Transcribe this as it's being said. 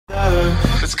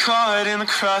caught in the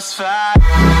crossfire.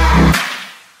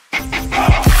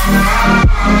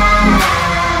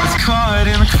 It's caught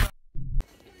in the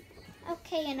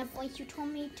Okay, and a voice, you told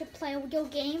me to play a video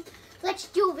game. Let's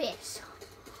do this.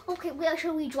 Okay, where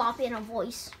should we drop in a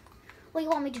voice? What do you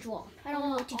want me to drop? I don't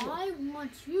know what to do. I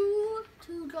want you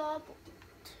to drop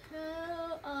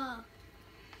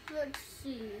let's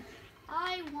see.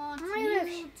 I want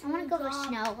to go for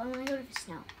snow. I want to go to the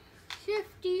snow.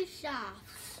 Shifty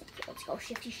shafts. Okay, let's go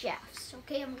shifty shafts.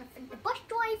 Okay, I'm gonna think the bus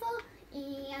driver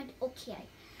and okay.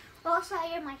 Also,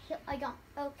 I got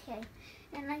okay,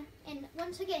 and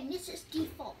once again, this is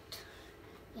default,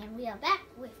 and we are back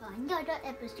with another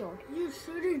episode. You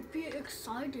shouldn't be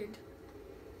excited.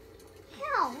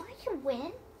 How? I can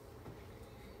win.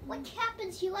 What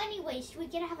happens here anyways? Do we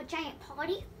get to have a giant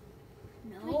party?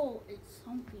 No, it's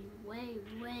something way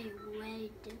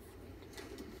different.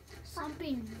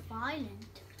 Something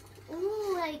violent.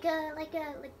 Ooh, like a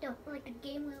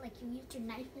game where like you use your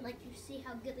knife and like you see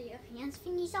how good your hands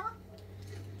thingies are.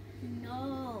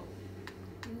 No,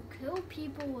 you kill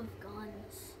people with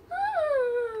guns.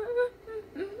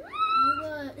 You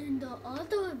were in the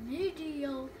other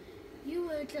video. You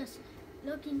were just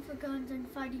looking for guns and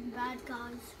fighting bad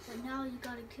guys, but now you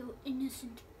gotta kill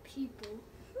innocent people.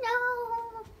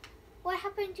 No! What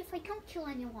happens if I don't kill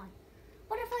anyone?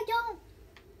 What if I don't?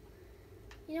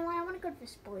 You know what? I want to go to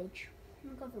this bridge.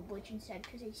 I'm going to go to the bridge instead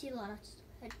because I see a lot of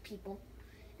people.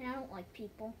 And I don't like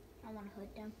people. I want to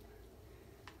hurt them.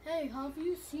 Hey, have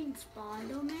you seen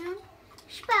Spider-Man?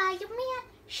 Spider-Man!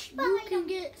 You can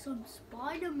get some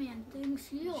Spider-Man things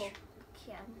here.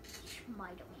 Okay,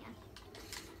 Spider-Man.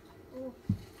 Oh,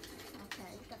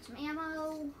 okay. Got some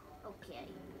ammo. Okay.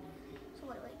 So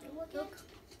what do I do? Look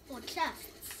for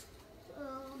chests.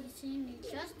 You see me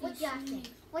chest? What's that thing?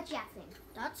 What's that thing?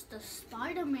 That's the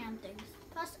Spider-Man thing.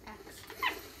 Press X.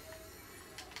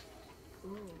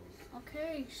 Ooh.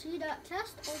 Okay, see that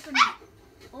chest? Open it.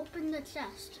 Open the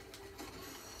chest.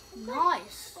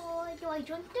 Nice. Oh, do I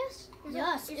drink this?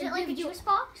 Yes. Is it like a juice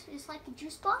box? Is it like a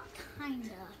juice box?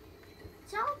 Kinda.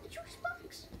 Is that like a juice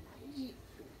box?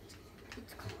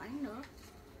 It's kinda like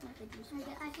a juice box.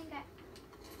 I think I...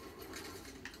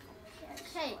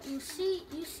 Okay, you see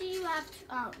you have to,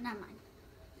 oh, never mind.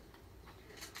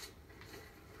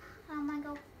 I'm gonna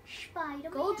go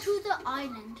Spider-Man. Go to the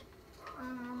island.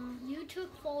 You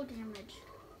took fall damage.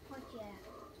 What, yeah.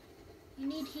 You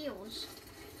need heals.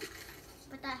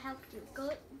 But that helped you. Go,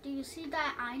 do you see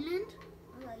that island?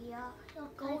 Yeah.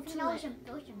 Go to it. Those are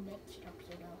medkit up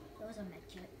here though. Those are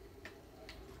medkit.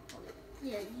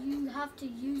 Yeah, you have to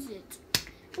use it.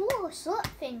 Ooh, slurp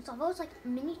things. Are those like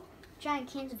mini giant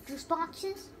cans of juice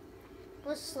boxes?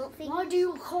 Those slurp things? Why do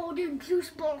you call them juice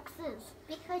boxes?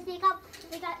 Because they got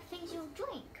things you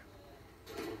drink.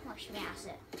 Let's smash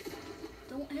it.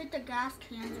 Don't hit the gas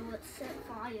cans or it set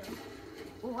fire.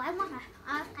 Oh, I want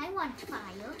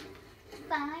fire.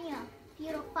 Fire.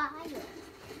 Feel fire.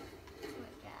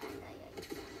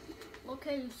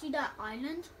 Okay, you see that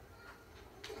island?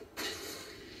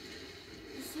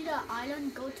 You see that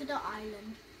island? Go to the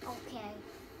island. Okay.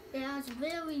 It has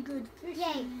very good fish.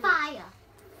 Yay, fire.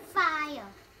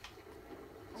 Fire.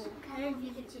 Okay.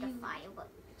 You can see the fire, but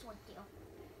it's one deal.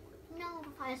 No,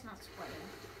 the fire's not spreading.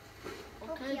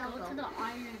 Okay, go to the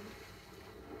island.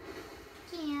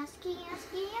 Gas.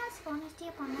 Gonna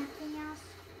step on that gas.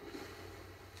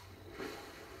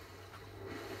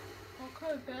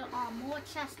 Okay, there are more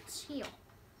chests here.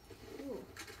 Ooh.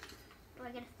 Do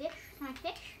I get a fish? Can I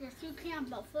fish? Yes, you can,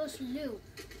 but first loot.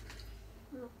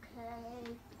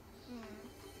 Okay.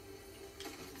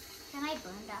 Can I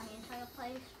burn down the entire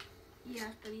place?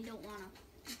 Yes, but you don't wanna.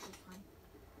 Okay, fine.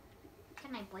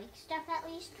 Can I break stuff at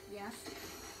least? Yes.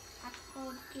 That's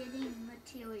called getting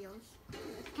materials.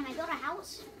 Can I go to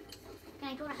house? Can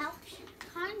I go to house?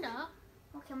 Kinda.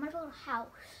 Okay, I'm gonna go to house.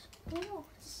 Ooh,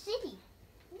 city.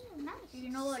 Ooh, nice. You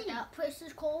know what that place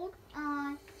is called?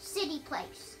 City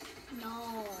place.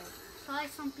 No. Try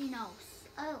something else.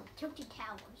 Oh, tilted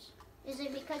towers. Is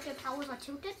it because your towers are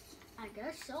tilted? I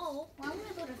guess so. Well, I'm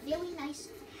gonna go to a very nice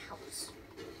house.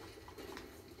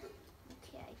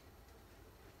 Okay.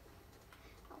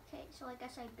 Okay, so I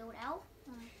guess I build out.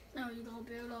 No, you don't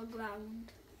build on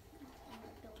ground.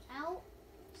 Build out.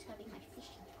 It's gonna be my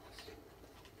fishing house.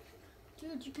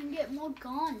 Dude, you can get more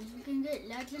guns. You can get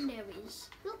legendaries.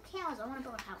 Who cares? I want to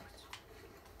build a house.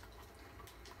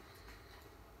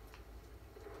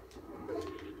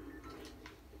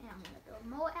 And I'm gonna build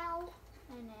more out,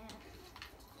 and then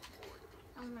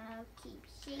I'm gonna keep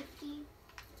safety.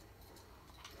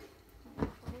 And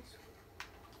for this.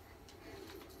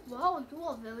 Wow, you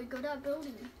are very good at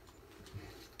building.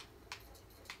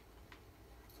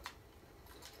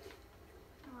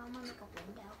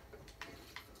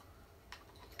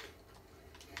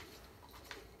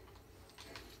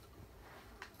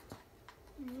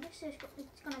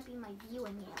 it's gonna be my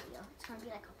viewing area. It's gonna be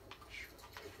like a porch.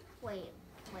 Wait.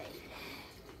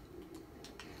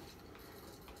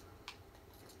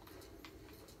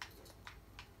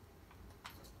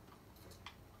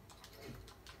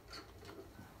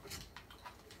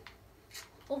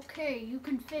 Okay, you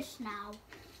can fish now.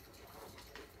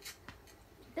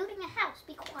 Building a house.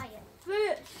 Be quiet.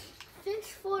 Fish.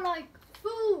 Fish for like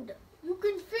food. You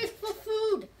can fish for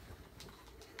food.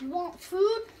 You want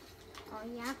food? Oh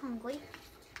yeah, I'm hungry.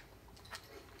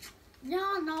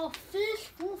 Yeah, no, fish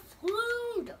for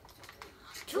food.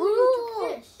 Ooh.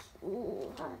 Fish.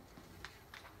 Ooh.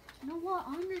 You know what?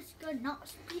 I'm just gonna not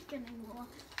speak anymore.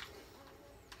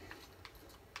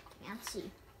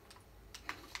 Fancy.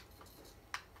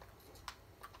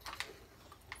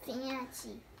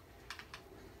 Fancy.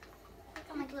 Look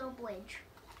at my little bridge.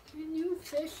 Can you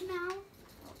fish now?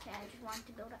 Okay, I just wanted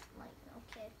to build up, like,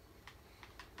 okay.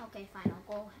 Okay, fine,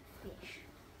 I'll go fish.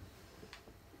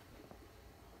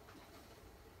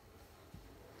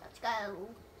 Let's go.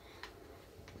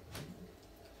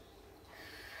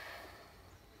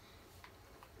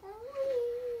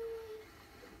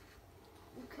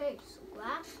 Okay, so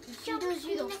glass. You see those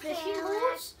little fishing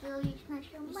holes?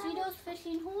 You see those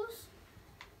fishing holes?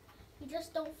 You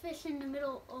just don't fish in the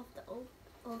middle of the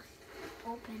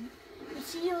open. You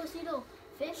see those little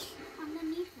fish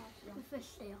underneath? The fish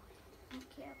there.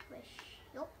 Okay, I'll fish.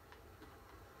 Yup.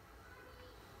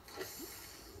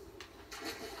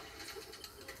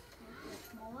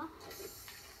 More.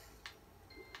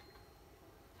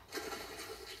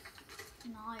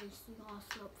 Nice, you got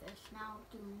slope fish. Now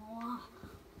do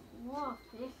more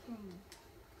fishing.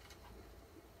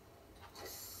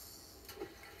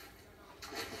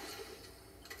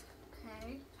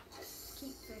 Okay,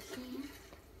 keep fishing.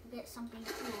 Get something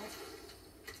cool.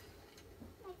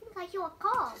 I think I hear a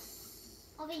call.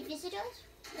 Are they visitors?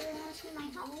 Do they want to see my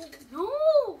house?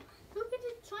 No! Look at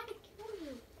it trying to kill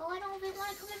you. Well, I don't even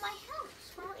want to come in my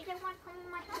house. Why don't they want to come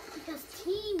in my house? Because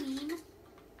teaming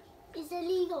is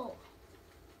illegal.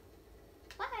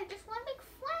 Why? I just want to make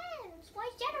friends. Why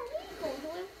is that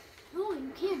illegal? No,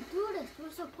 you can't do this.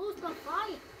 We're supposed to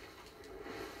fight.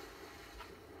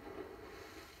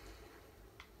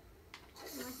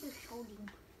 Like you're shouting.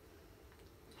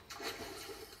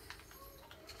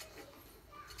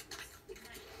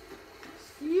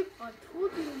 See, I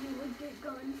told you would get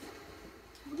guns.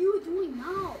 What are you doing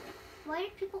now? Why do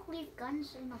people leave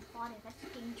guns in the water? That's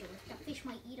dangerous. The fish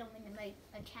might eat them and they might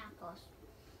attack us.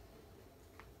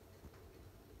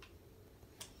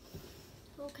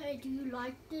 Okay, do you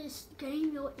like this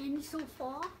game you're in so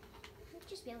far? I'm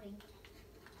just building.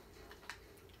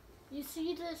 You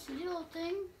see this little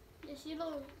thing?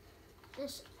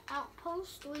 This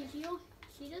outpost right here?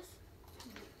 See this?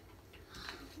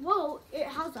 Whoa, it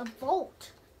has a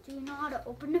vault. Do you know how to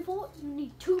open the vault? You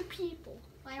need 2 people.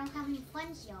 I don't have any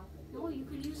friends though. No, you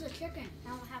could use a chicken. I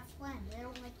don't have friends. I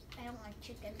don't like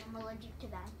chickens. I'm allergic to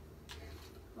them.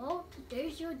 Well,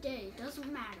 today's your day.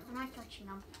 Doesn't matter. I'm not touching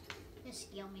them. They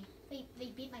scare me. They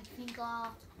beat my finger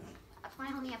off.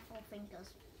 I only have 4 fingers.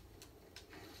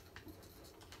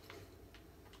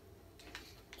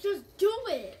 Just do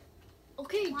it.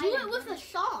 Okay, Why do it not? with a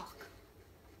sock.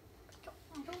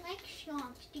 I don't like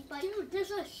sharks. Dude,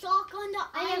 there's a shark on the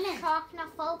I island. have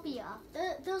sharknophobia.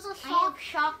 There's a I shark.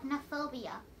 have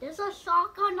sharknophobia. There's a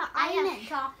shark on the I island.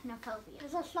 have sharknophobia.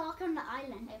 There's a shark on the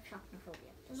island. I have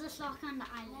sharknophobia. There's a shark on the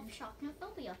I have island.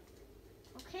 sharknophobia.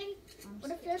 Okay.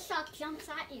 What if the shark jumps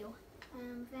at you?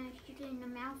 Then I shoot it in the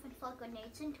mouth and throw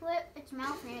grenades into it. Its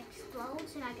mouth and it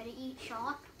explodes and I gotta eat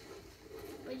shark.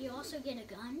 But you also get a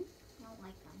gun. I don't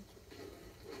like guns.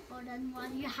 Well, then why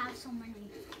do you have so many?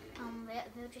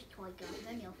 They're just toy guns.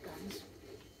 They're Nerf guns.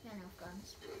 They're Nerf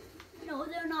guns. No,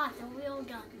 they're not. They're real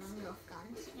guns. They're Nerf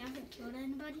guns. You haven't killed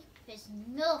anybody? There's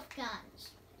Nerf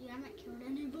guns. You haven't killed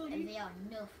And anybody? they are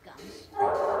Nerf guns. They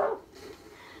are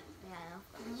Nerf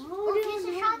guns. Oh, Oh, here's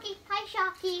a no. Sharky. Hi,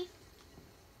 Sharky.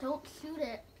 Don't shoot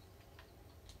it.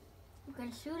 You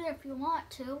can shoot it if you want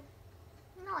to.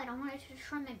 No, I don't want it to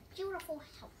destroy my beautiful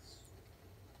house.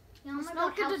 You know, I'm It's gonna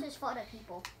not build gonna- houses for other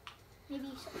people. Maybe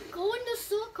Go in the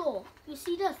circle. You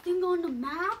see that thing on the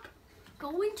map?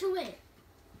 Go into it.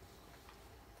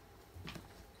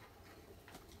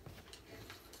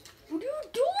 What are you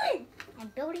doing? I'm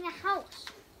building a house.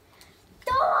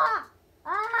 Door!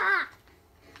 Ah!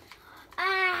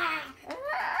 Ah!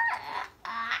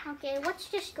 Okay, what's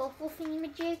this skillful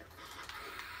thingy-majig?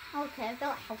 Okay, I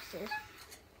built houses.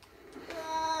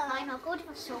 Fine, I'll go to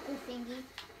the circle thingy.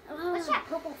 What's that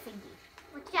purple thingy?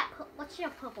 What's your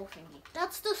purple thingy?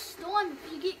 That's the storm.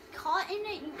 If you get caught in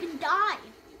it, you can die.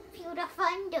 Feel the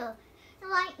thunder.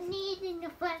 Lightning in the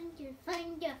thunder,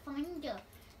 thunder, thunder.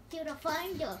 Feel the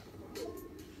thunder.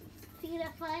 Feel the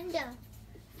thunder.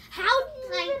 How do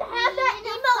you even have that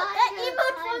emote? That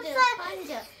emote from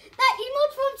thunder. that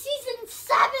emote from season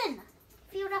 7.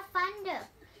 Feel the thunder.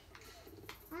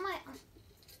 Oh my!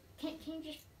 Can you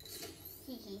just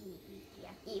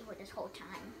yeah, for this whole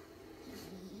time?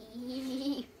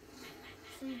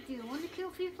 So do you want to kill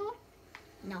people?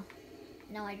 No,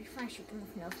 I just want to shoot them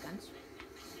with Nerf guns.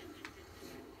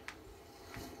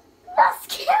 Let's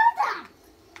kill them!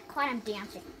 Quiet, I'm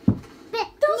dancing.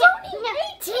 There's only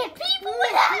 18 people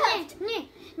left!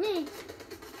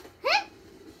 Huh?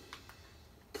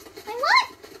 Wait, what?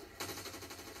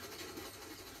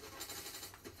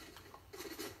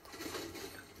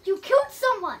 You killed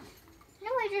someone! No,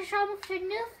 I just shot them with the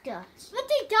Nerf guns. But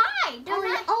they died!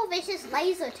 Oh, this is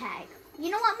laser tag.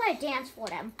 You know what? I'm gonna dance for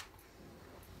them.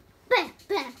 Bam,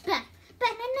 bam, bam.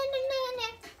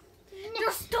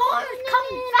 The storm is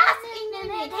coming fast and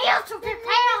they have to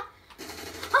prepare!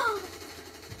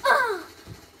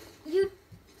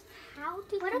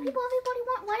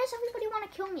 Why does everybody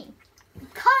want to kill me?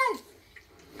 Because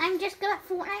I'm just good at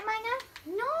Fortnite right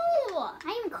now? no!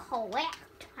 I am correct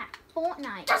at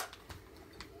Fortnite. Just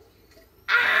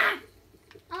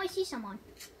Oh, I see someone.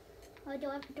 Oh, do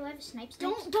I have a snipe stick?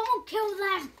 don't kill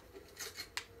them!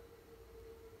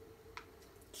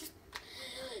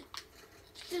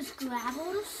 Just grab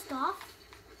all the stuff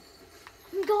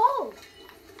and go!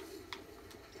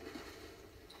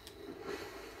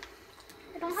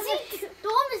 I don't have See,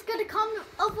 storm is gonna come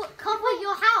cover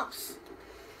your house.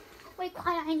 Wait,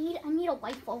 quiet. I need a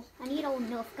rifle. I need a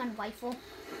Nerf gun rifle.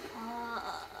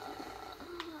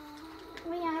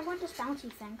 Wait, I want this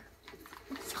bouncy thing.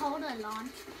 It's called a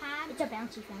launch pad. It's a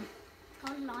bouncy thing. It's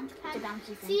called a launch pad. It's a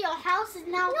bouncy thing. See, your house is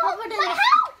now No, covered in my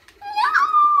house! No!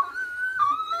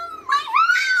 My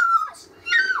house!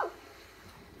 No!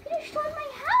 You destroyed my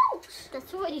house!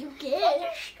 That's what you You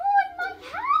get. destroyed my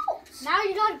house! Now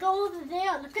you gotta go over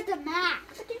there. Look at the map.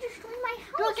 But they destroyed my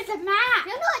house. Look at the map.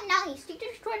 You're not nice. They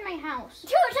destroyed my house.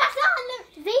 Dude, that's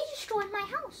not. They destroyed my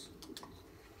house.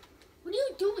 What are you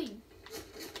doing?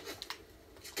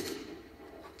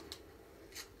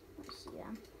 Let's see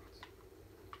them.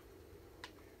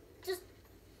 Just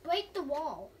break the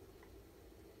wall.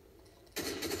 Use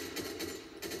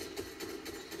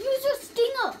your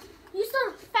stinger. Use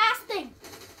the fasting.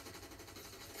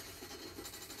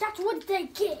 That's what they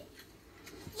get.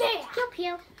 Yeah. Pew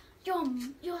pew.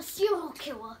 You're a serial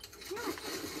killer. No.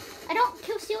 I don't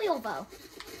kill cereal though.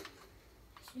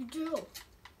 You do.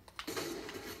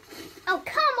 Oh,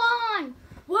 come on!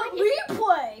 What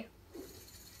replay?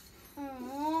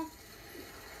 Aww.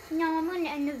 No, I'm gonna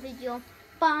end the video.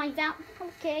 Bye.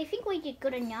 Okay, I think we did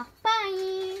good enough.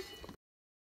 Bye.